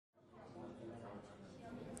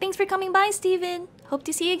Thanks for coming by, Steven. Hope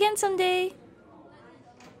to see you again someday.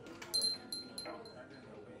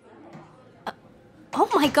 Oh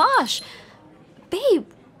my gosh! Babe,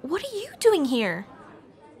 what are you doing here?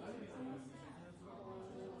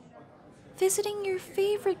 Visiting your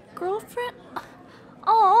favorite girlfriend?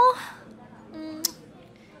 Aw.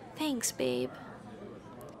 Thanks, babe.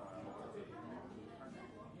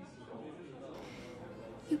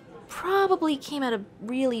 You probably came at a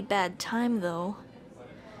really bad time, though.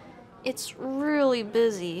 It's really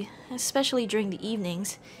busy, especially during the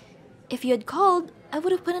evenings. If you had called, I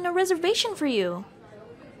would have put in a reservation for you.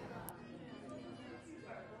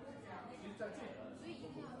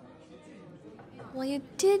 Well, you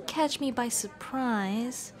did catch me by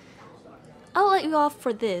surprise. I'll let you off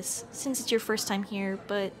for this, since it's your first time here,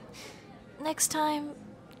 but next time,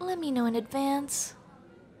 let me know in advance.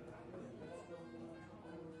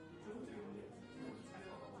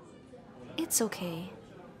 It's okay.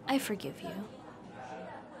 I forgive you.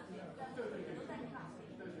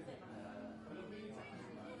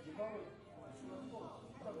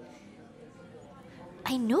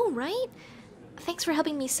 I know, right? Thanks for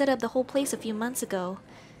helping me set up the whole place a few months ago.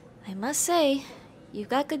 I must say, you've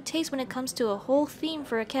got good taste when it comes to a whole theme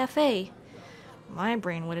for a cafe. My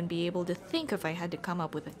brain wouldn't be able to think if I had to come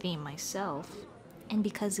up with a theme myself. And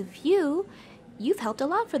because of you, you've helped a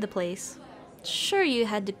lot for the place. Sure, you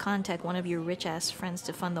had to contact one of your rich-ass friends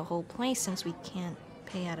to fund the whole place since we can't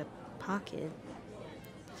pay out of pocket.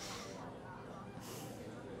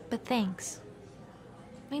 But thanks.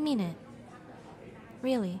 I mean it.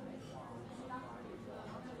 Really.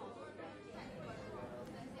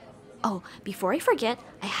 Oh, before I forget,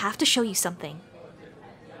 I have to show you something.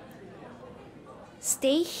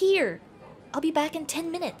 Stay here. I'll be back in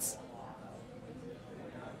 10 minutes.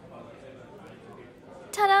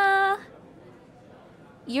 Ta-da!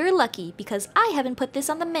 You're lucky because I haven't put this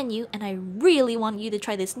on the menu and I really want you to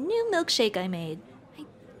try this new milkshake I made. I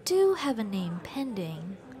do have a name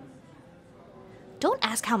pending. Don't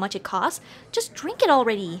ask how much it costs. Just drink it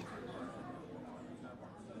already.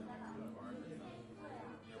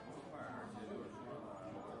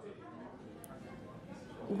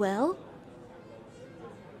 Well,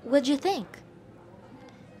 what'd you think?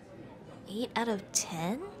 8 out of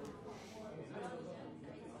 10?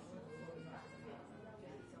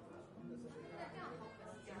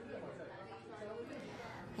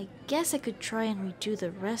 I guess I could try and redo the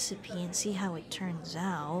recipe and see how it turns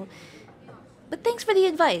out. But thanks for the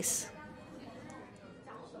advice.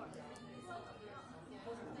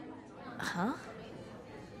 Huh?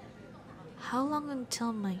 How long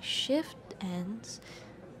until my shift ends?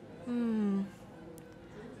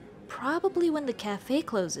 Probably when the cafe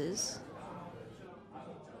closes.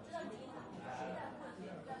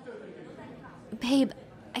 Babe,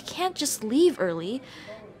 I can't just leave early.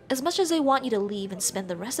 As much as I want you to leave and spend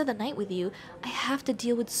the rest of the night with you, I have to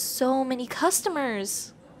deal with so many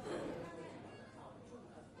customers.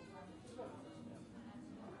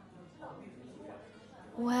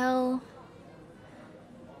 Well,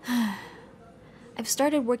 I've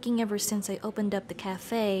started working ever since I opened up the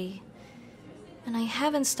cafe, and I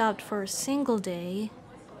haven't stopped for a single day.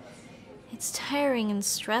 It's tiring and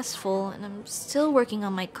stressful, and I'm still working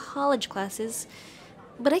on my college classes,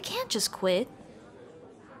 but I can't just quit.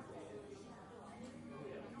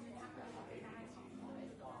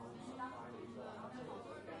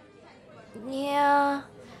 Yeah,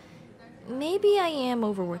 maybe I am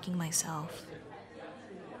overworking myself.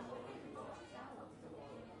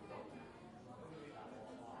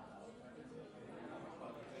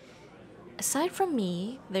 Aside from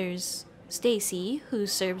me, there's Stacy, who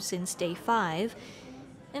served since day 5,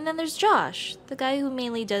 and then there's Josh, the guy who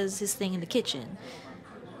mainly does his thing in the kitchen.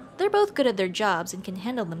 They're both good at their jobs and can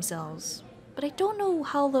handle themselves, but I don't know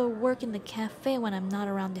how they'll work in the cafe when I'm not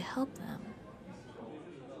around to help them.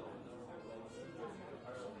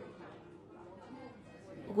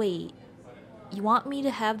 Wait, you want me to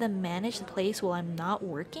have them manage the place while I'm not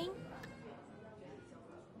working?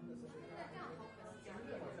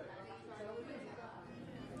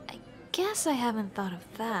 Guess I haven't thought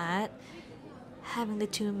of that. Having the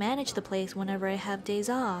two manage the place whenever I have days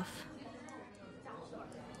off.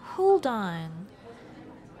 Hold on.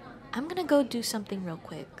 I'm gonna go do something real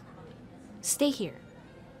quick. Stay here.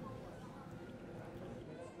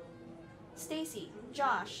 Stacy,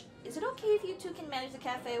 Josh, is it okay if you two can manage the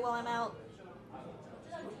cafe while I'm out?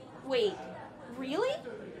 Wait, really?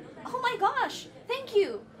 Oh my gosh, thank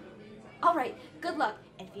you. Alright, good luck.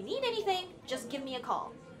 And if you need anything, just give me a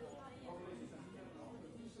call.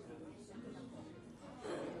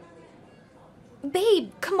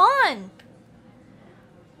 Babe, come on!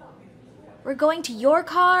 We're going to your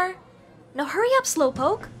car? Now hurry up,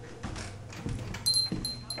 Slowpoke.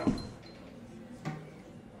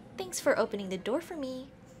 Thanks for opening the door for me.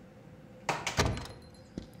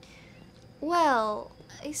 Well,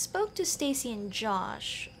 I spoke to Stacy and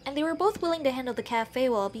Josh, and they were both willing to handle the cafe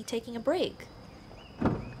while I'll be taking a break.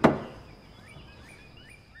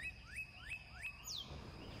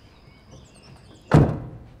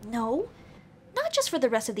 No, not just for the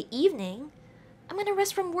rest of the evening. I'm gonna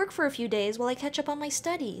rest from work for a few days while I catch up on my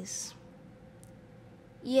studies.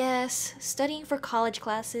 Yes, studying for college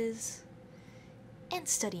classes. And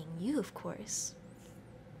studying you, of course.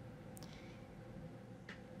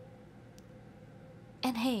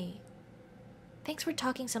 And hey, thanks for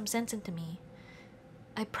talking some sense into me.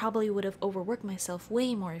 I probably would have overworked myself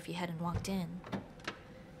way more if you hadn't walked in.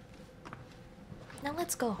 Now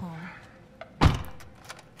let's go home.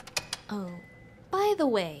 Oh, by the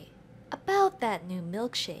way, about that new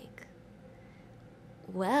milkshake.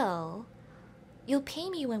 Well, you'll pay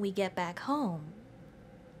me when we get back home.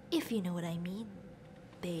 If you know what I mean,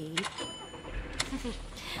 babe.